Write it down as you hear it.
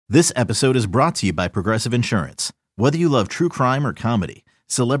This episode is brought to you by Progressive Insurance. Whether you love true crime or comedy,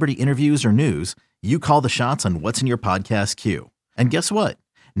 celebrity interviews or news, you call the shots on what's in your podcast queue. And guess what?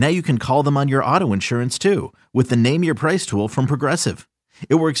 Now you can call them on your auto insurance too with the Name Your Price tool from Progressive.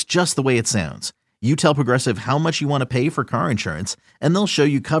 It works just the way it sounds. You tell Progressive how much you want to pay for car insurance, and they'll show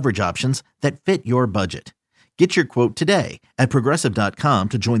you coverage options that fit your budget. Get your quote today at Progressive.com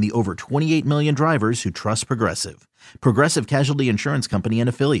to join the over 28 million drivers who trust Progressive. Progressive Casualty Insurance Company and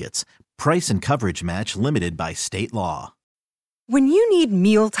Affiliates. Price and coverage match limited by state law. When you need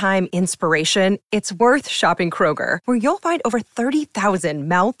mealtime inspiration, it's worth shopping Kroger, where you'll find over 30,000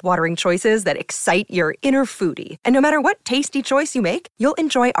 mouth-watering choices that excite your inner foodie. And no matter what tasty choice you make, you'll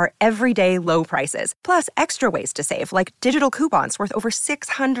enjoy our everyday low prices, plus extra ways to save, like digital coupons worth over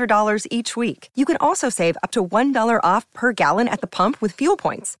 $600 each week. You can also save up to $1 off per gallon at the pump with fuel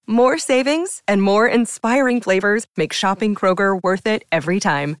points. More savings and more inspiring flavors make shopping Kroger worth it every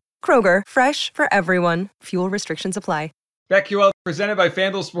time. Kroger, fresh for everyone. Fuel restrictions apply. BetQL presented by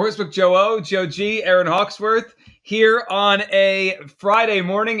FanDuel Sportsbook. Joe O, Joe G, Aaron Hawksworth here on a Friday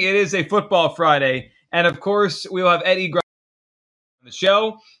morning. It is a football Friday. And of course, we'll have Eddie Grimes on the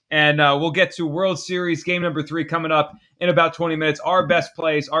show. And we'll get to World Series game number 3 coming up in about 20 minutes. Our best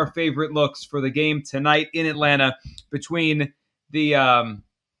plays, our favorite looks for the game tonight in Atlanta between the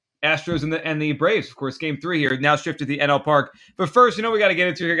Astros and the Braves. Of course, game 3 here, now shifted to the NL Park. But first, we got to get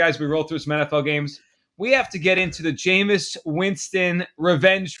into here, guys. We roll through some NFL games. We have to get into the Jameis Winston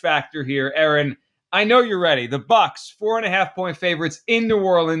revenge factor here. Aaron, I know you're ready. The Bucs, 4.5-point favorites in New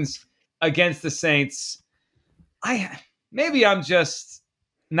Orleans against the Saints. Maybe I'm just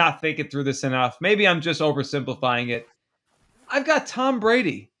not thinking through this enough. Maybe I'm just oversimplifying it. I've got Tom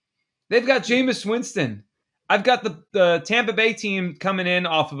Brady. They've got Jameis Winston. I've got the Tampa Bay team coming in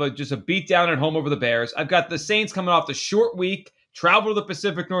off of just a beatdown at home over the Bears. I've got the Saints coming off the short week, travel to the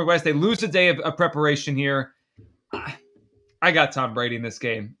Pacific Northwest. They lose a day of preparation here. I got Tom Brady in this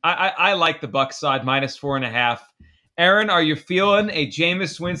game. I like the Bucs side, -4.5. Aaron, are you feeling a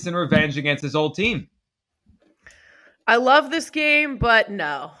Jameis Winston revenge against his old team? I love this game, but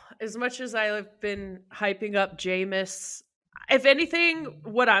no. As much as I've been hyping up Jameis, if anything,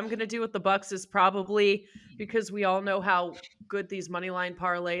 what I'm going to do with the Bucs is probably, because we all know how good these moneyline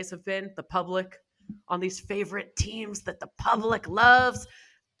parlays have been, the public on these favorite teams that the public loves,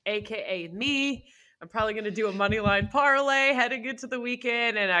 aka me. I'm probably going to do a money line parlay heading into the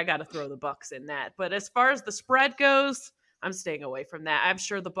weekend, and I got to throw the Bucs in that. But as far as the spread goes, I'm staying away from that. I'm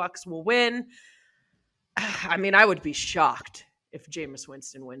sure the Bucs will win. I mean, I would be shocked if Jameis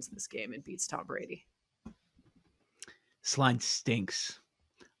Winston wins this game and beats Tom Brady. This line stinks.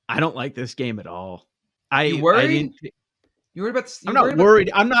 I don't like this game at all. You worried? I'm not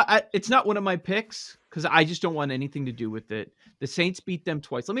worried. It's not one of my picks because I just don't want anything to do with it. The Saints beat them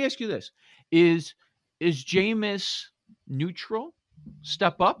twice. Let me ask you this: Is Jameis neutral?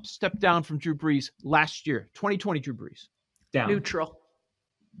 Step up, step down from Drew Brees last year, 2020 Drew Brees? Down. Neutral.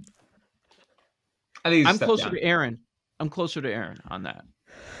 I'm closer to Aaron. I'm closer to Aaron on that.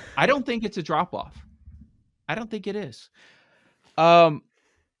 I don't think it's a drop off. I don't think it is.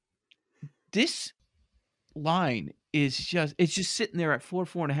 This line is just sitting there at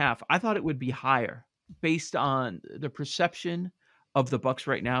 4.5. I thought it would be higher based on the perception of the Bucs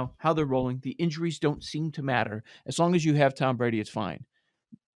right now, how they're rolling. The injuries don't seem to matter. As long as you have Tom Brady, it's fine.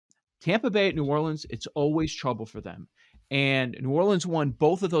 Tampa Bay at New Orleans, it's always trouble for them. And New Orleans won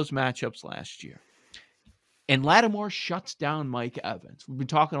both of those matchups last year. And Lattimore shuts down Mike Evans. We've been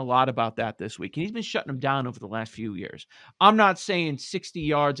talking a lot about that this week, and he's been shutting him down over the last few years. I'm not saying 60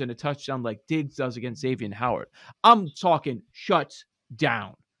 yards and a touchdown like Diggs does against Xavier Howard. I'm talking shuts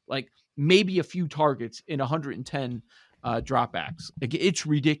down, like maybe a few targets in 110 dropbacks. Like, it's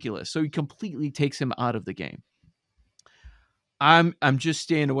ridiculous. So he completely takes him out of the game. I'm just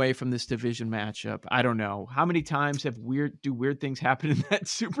staying away from this division matchup. I don't know how many times do weird things happen in that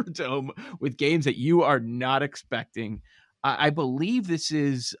Superdome with games that you are not expecting. I believe this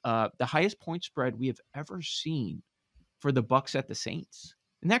is the highest point spread we have ever seen for the Bucs at the Saints.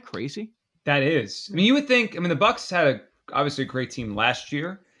 Isn't that crazy? That is. I mean, you would think. I mean, the Bucs had obviously a great team last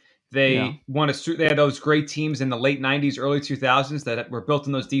year. They They had those great teams in the late '90s, early 2000s that were built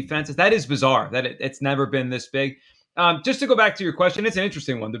in those defenses. That is bizarre. That it's never been this big. Just to go back to your question, it's an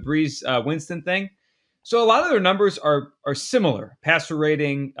interesting one, the Brees Winston thing. So a lot of their numbers are similar. Passer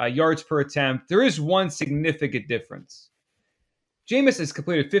rating, yards per attempt. There is one significant difference. Jameis has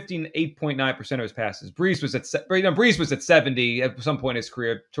completed 58.9% of his passes. Brees was at 70 at some point in his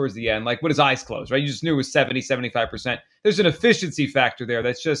career towards the end, like with his eyes closed, right? You just knew it was 70, 75%. There's an efficiency factor there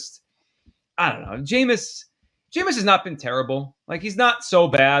that's just, I don't know. Jameis, Jameis has not been terrible. Like, he's not so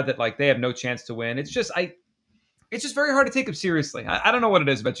bad that like they have no chance to win. It's just very hard to take him seriously. I don't know what it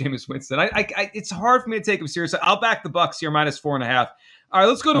is about Jameis Winston. It's hard for me to take him seriously. I'll back the Bucs here -4.5. All right,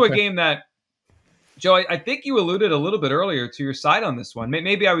 let's go to a game that, Joe, I think you alluded a little bit earlier to your side on this one.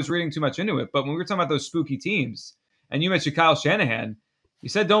 Maybe I was reading too much into it, but when we were talking about those spooky teams, and you mentioned Kyle Shanahan, you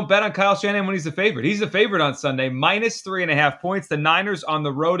said don't bet on Kyle Shanahan when he's the favorite. He's the favorite on Sunday, -3.5 points. The Niners on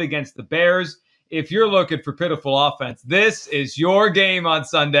the road against the Bears. If you're looking for pitiful offense, this is your game on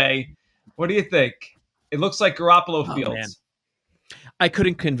Sunday. What do you think? It looks like Garoppolo Fields. Man. I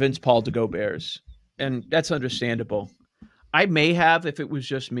couldn't convince Paul to go Bears, and that's understandable. I may have if it was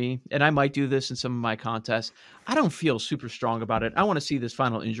just me, and I might do this in some of my contests. I don't feel super strong about it. I want to see this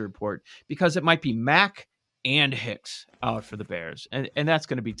final injury report because it might be Mack and Hicks out for the Bears, and that's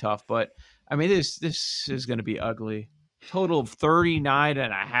going to be tough. But, I mean, this is going to be ugly. Total of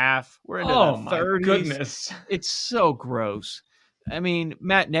 39.5. We're into the 30s. My goodness. It's so gross. I mean,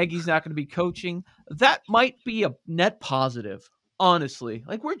 Matt Nagy's not going to be coaching. That might be a net positive, honestly.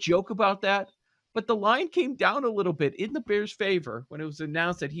 Like, we're joke about that, but the line came down a little bit in the Bears' favor when it was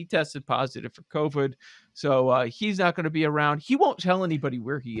announced that he tested positive for COVID. So he's not going to be around. He won't tell anybody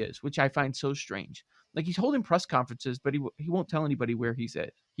where he is, which I find so strange. Like, he's holding press conferences, but he won't tell anybody where he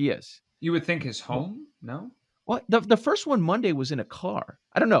is. You would think his home? No? Well, the first one Monday was in a car.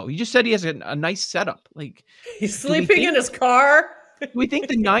 I don't know. He just said he has a nice setup. Like, he's sleeping in his car. Do we think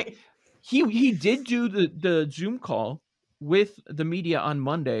the night he did do the Zoom call with the media on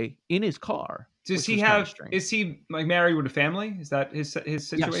Monday in his car? Does he have? Is he like married with a family? Is that his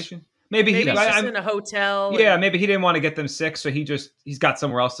situation? Yes. Maybe he's just in a hotel. Yeah, maybe he didn't want to get them sick, so he's got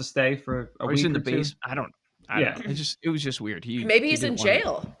somewhere else to stay for a week. He's in the base. I don't know. It was just weird. Maybe he's in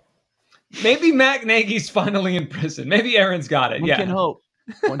jail. Maybe Matt Nagy's finally in prison. Maybe Aaron's got it.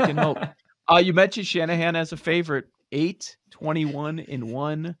 One can hope. You mentioned Shanahan as a favorite.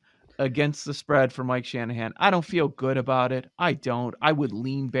 8-21-1 against the spread for Mike Shanahan. I don't feel good about it. I don't. I would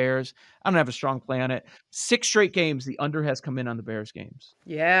lean Bears. I don't have a strong play on it. 6 straight games, the under has come in on the Bears games.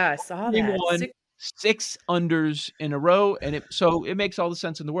 Yeah, I saw that. 6 unders in a row, and so it makes all the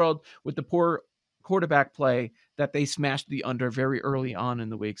sense in the world with the poor quarterback play that they smashed the under very early on in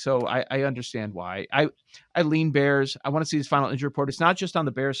the week. So I understand why. I lean Bears. I want to see this final injury report. It's not just on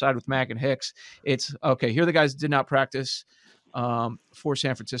the Bears side with Mack and Hicks. It's, okay, here are the guys that did not practice for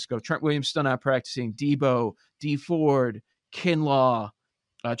San Francisco. Trent Williams still not practicing. Debo, D Ford, Kinlaw,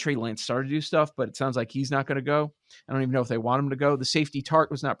 Trey Lance started to do stuff, but it sounds like he's not going to go. I don't even know if they want him to go. The safety Tart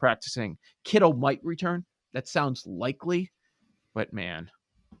was not practicing. Kittle might return. That sounds likely, but man,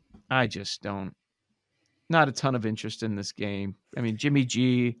 I just don't. Not a ton of interest in this game. I mean, Jimmy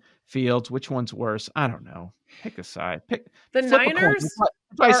G, Fields, which one's worse? I don't know. Pick a side. The Niners.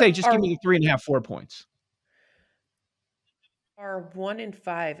 That's why I say just give me the 3.5, 4 points. Are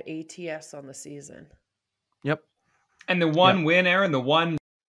 1-5 ATS on the season. Yep. And the one win, Aaron, the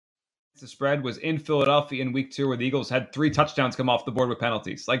spread was in Philadelphia in week 2 where the Eagles had 3 touchdowns come off the board with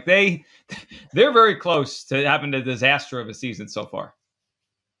penalties. Like they're very close to having a disaster of a season so far.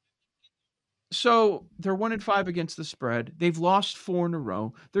 So they're 1-5 against the spread. They've lost 4 in a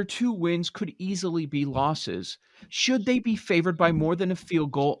row. Their 2 wins could easily be losses. Should they be favored by more than a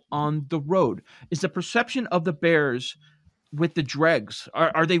field goal on the road? Is the perception of the Bears with the dregs?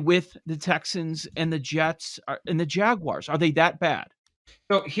 Are they with the Texans and the Jets and the Jaguars? Are they that bad?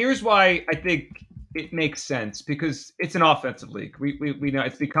 So here's why I think it makes sense, because it's an offensive league. We know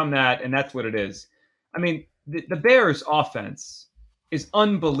it's become that, and that's what it is. I mean, the Bears' offense is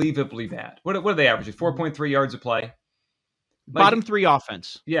unbelievably bad. What are they averaging? 4.3 yards a play? Like, bottom 3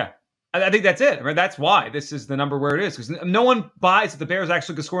 offense. Yeah. I think that's it. Right? That's why this is the number where it is, because no one buys that the Bears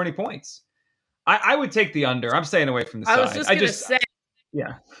actually could score any points. I would take the under. I'm staying away from the side. I was just going to say,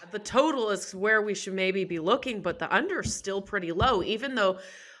 yeah, the total is where we should maybe be looking, but the under is still pretty low, even though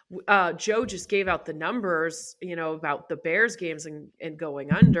Joe just gave out the numbers, about the Bears games and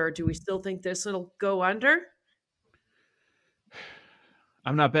going under. Do we still think this will go under?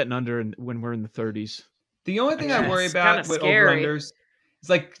 I'm not betting under when we're in the 30s. The only thing I worry about with over-unders is,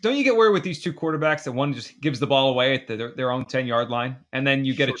 like, don't you get worried with these 2 quarterbacks that one just gives the ball away at their own 10-yard line, and then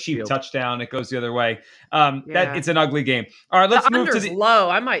you get a cheap touchdown, it goes the other way. That it's an ugly game. All right, let's move to the low.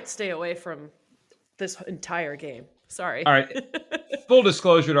 I might stay away from this entire game. Sorry. All right. Full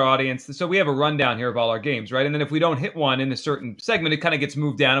disclosure to our audience. So we have a rundown here of all our games, right? And then if we don't hit one in a certain segment, it kind of gets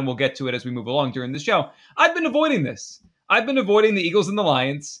moved down, and we'll get to it as we move along during the show. I've been avoiding this. I've been avoiding the Eagles and the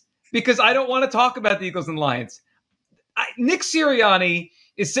Lions because I don't want to talk about the Eagles and the Lions. Nick Sirianni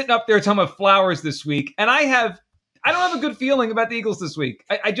is sitting up there talking about flowers this week, and I don't have a good feeling about the Eagles this week.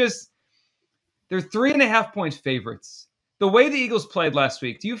 They're 3.5-point favorites. The way the Eagles played last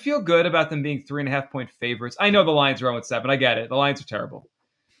week, do you feel good about them being 3.5-point favorites? I know the Lions are 0-7. I get it. The Lions are terrible.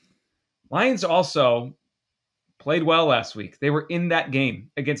 Lions also played well last week. They were in that game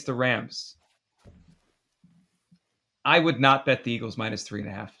against the Rams. I would not bet the Eagles minus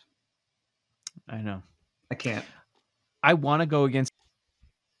 3.5. I know. I can't. I want to go against,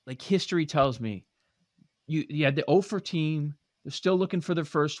 like, history tells me, you had the 0-4 team. They're still looking for their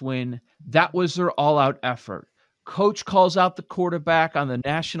first win. That was their all-out effort. Coach calls out the quarterback on the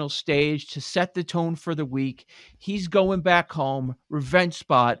national stage to set the tone for the week. He's going back home, revenge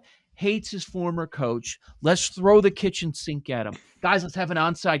spot, hates his former coach. Let's throw the kitchen sink at him. Guys, let's have an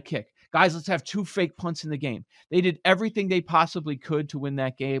onside kick. Guys, let's have 2 fake punts in the game. They did everything they possibly could to win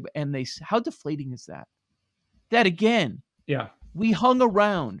that game, and how deflating is that? That again. Yeah. We hung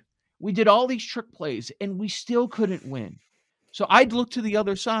around. We did all these trick plays, and we still couldn't win. So I'd look to the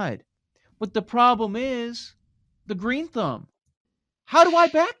other side. But the problem is the green thumb. How do I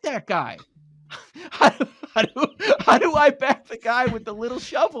back that guy? How do I back the guy with the little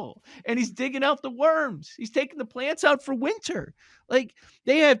shovel? And he's digging out the worms. He's taking the plants out for winter. Like,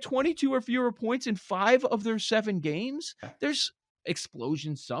 they have 22 or fewer points in 5 of their 7 games. There's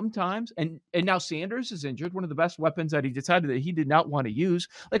explosions sometimes. And now Sanders is injured, one of the best weapons that he decided that he did not want to use.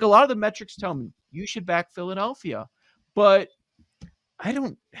 Like, a lot of the metrics tell me you should back Philadelphia. But I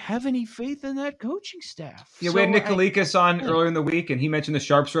don't have any faith in that coaching staff. Yeah, we had Nick Kalikas on earlier in the week, and he mentioned the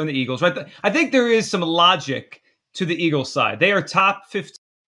sharps are on the Eagles. Right? I think there is some logic to the Eagles side. They are top 15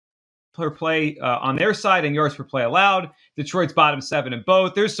 per play on their side and yards per play allowed. Detroit's bottom 7 in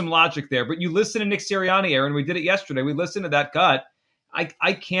both. There's some logic there. But you listen to Nick Sirianni, Aaron. We did it yesterday. We listened to that gut.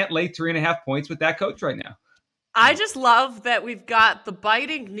 I can't lay 3.5 points with that coach right now. I just love that we've got the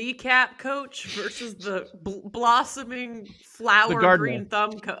biting kneecap coach versus the blossoming flower green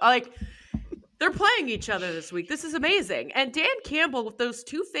thumb coach. Like, they're playing each other this week. This is amazing. And Dan Campbell, with those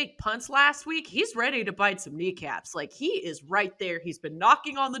 2 fake punts last week, he's ready to bite some kneecaps. Like, he is right there. He's been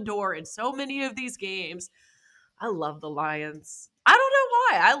knocking on the door in so many of these games. I love the Lions. I don't know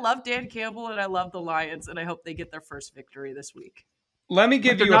why. I love Dan Campbell and I love the Lions, and I hope they get their first victory this week. Let me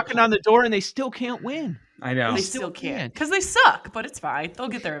give you knocking on the door and they still can't win. I know. They still can't because they suck, but it's fine. They'll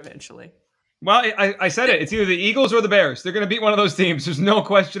get there eventually. Well, I said it. It's either the Eagles or the Bears. They're going to beat one of those teams. There's no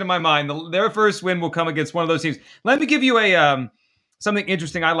question in my mind. Their first win will come against one of those teams. Let me give you something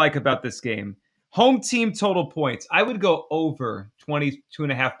interesting I like about this game. Home team total points. I would go over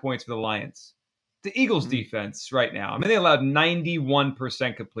 22.5 points for the Lions. The Eagles defense right now. I mean, they allowed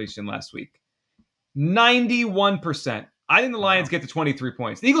 91% completion last week. 91%. I think the Lions get to 23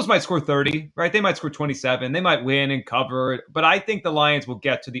 points. The Eagles might score 30, right? They might score 27. They might win and cover. But I think the Lions will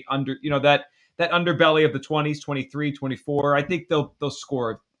get to the that underbelly of the 20s, 23, 24. I think they'll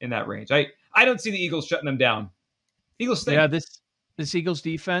score in that range. I don't see the Eagles shutting them down. Eagles stink. Yeah, this Eagles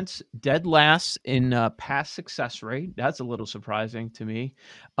defense dead last in pass success rate. That's a little surprising to me.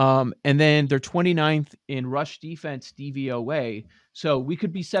 And then they're 29th in rush defense DVOA. So we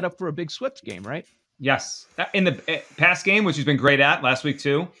could be set up for a big Swift game, right? Yes. In the pass game, which he's been great at last week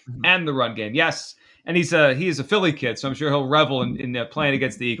too, and the run game. Yes. And he is a Philly kid, so I'm sure he'll revel in playing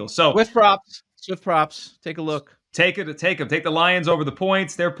against the Eagles. So Swift props. Take a look. Take them. Take the Lions over the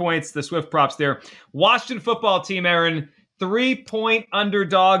points, their points, the Swift props there. Washington football team, Aaron, 3-point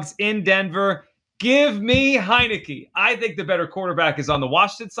underdogs in Denver. Give me Heineke. I think the better quarterback is on the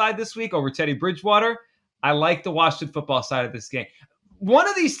Washington side this week over Teddy Bridgewater. I like the Washington football side of this game. One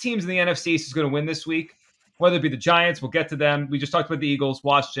of these teams in the NFC is going to win this week, whether it be the Giants. We'll get to them. We just talked about the Eagles,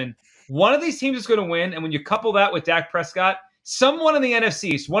 Washington. One of these teams is going to win, and when you couple that with Dak Prescott, someone in the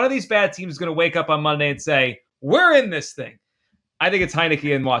NFC East, one of these bad teams is going to wake up on Monday and say, we're in this thing. I think it's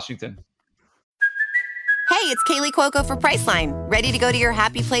Heineke in Washington. Hey, it's Kaylee Cuoco for Priceline. Ready to go to your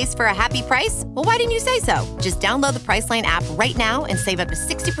happy place for a happy price? Well, why didn't you say so? Just download the Priceline app right now and save up to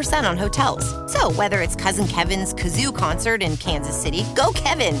 60% on hotels. So whether it's Cousin Kevin's Kazoo Concert in Kansas City, go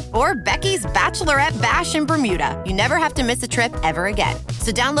Kevin, or Becky's Bachelorette Bash in Bermuda, you never have to miss a trip ever again.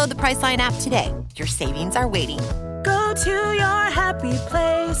 So download the Priceline app today. Your savings are waiting. Go to your happy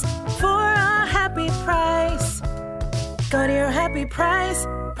place for a happy price. Go to your happy price,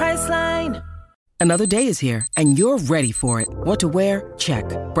 Priceline. Another day is here, and you're ready for it. What to wear? Check.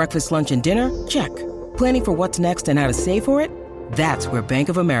 Breakfast, lunch, and dinner? Check. Planning for what's next and how to save for it? That's where Bank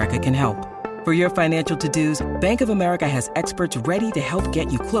of America can help. For your financial to-dos, Bank of America has experts ready to help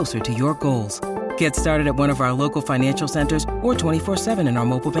get you closer to your goals. Get started at one of our local financial centers or 24/7 in our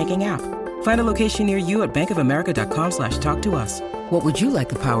mobile banking app. Find a location near you at bankofamerica.com/talktous. What would you like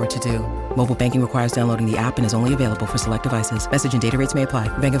the power to do? Mobile banking requires downloading the app and is only available for select devices. Message and data rates may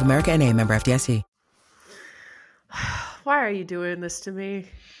apply. Bank of America NA, member FDIC. Why are you doing this to me?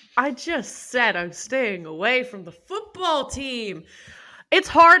 I just said I'm staying away from the football team. It's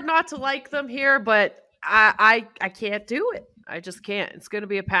hard not to like them here, but I can't do it. I just can't. It's going to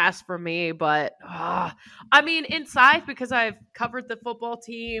be a pass for me, but I mean, inside, because I've covered the football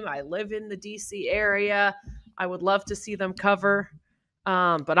team, I live in the DC area, I would love to see them cover,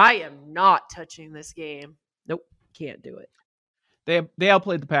 but I am not touching this game. Nope, can't do it. They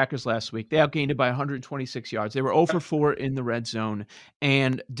outplayed the Packers last week. They outgained it by 126 yards. They were 0 for 4 in the red zone,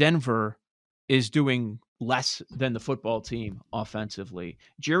 and Denver is doing less than the football team offensively.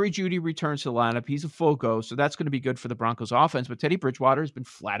 Jerry Jeudy returns to the lineup. He's a full go, so that's going to be good for the Broncos offense, but Teddy Bridgewater has been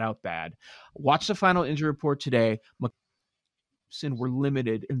flat out bad. Watch the final injury report today. McKesson were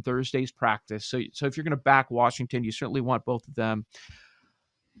limited in Thursday's practice, so if you're going to back Washington, you certainly want both of them.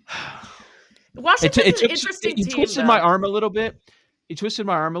 Washington's an interesting team. It twisted my arm a little bit.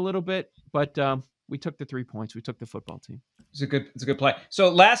 But we took the 3 points. We took the football team. It's a good play. So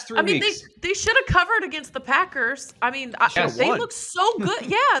last 3 weeks. I mean, they should have covered against the Packers. I mean, they look so good.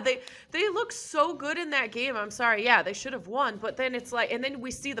 Yeah, they look so good in that game. I'm sorry. Yeah, they should have won. But then it's like, and then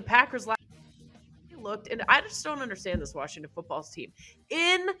we see the Packers looked, and I just don't understand this Washington football team.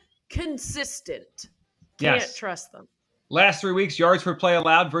 Inconsistent. Can't trust them. Last 3 weeks, yards per play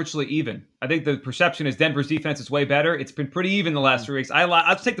allowed, virtually even. I think the perception is Denver's defense is way better. It's been pretty even the last 3 weeks.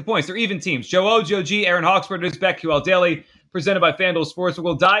 I'll take the points. They're even teams. Joe O, Joe G, Aaron Hawksworth, it is BetQL Daily, presented by FanDuel Sports.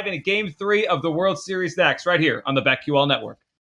 We'll dive into Game 3 of the World Series next, right here on the BetQL Network.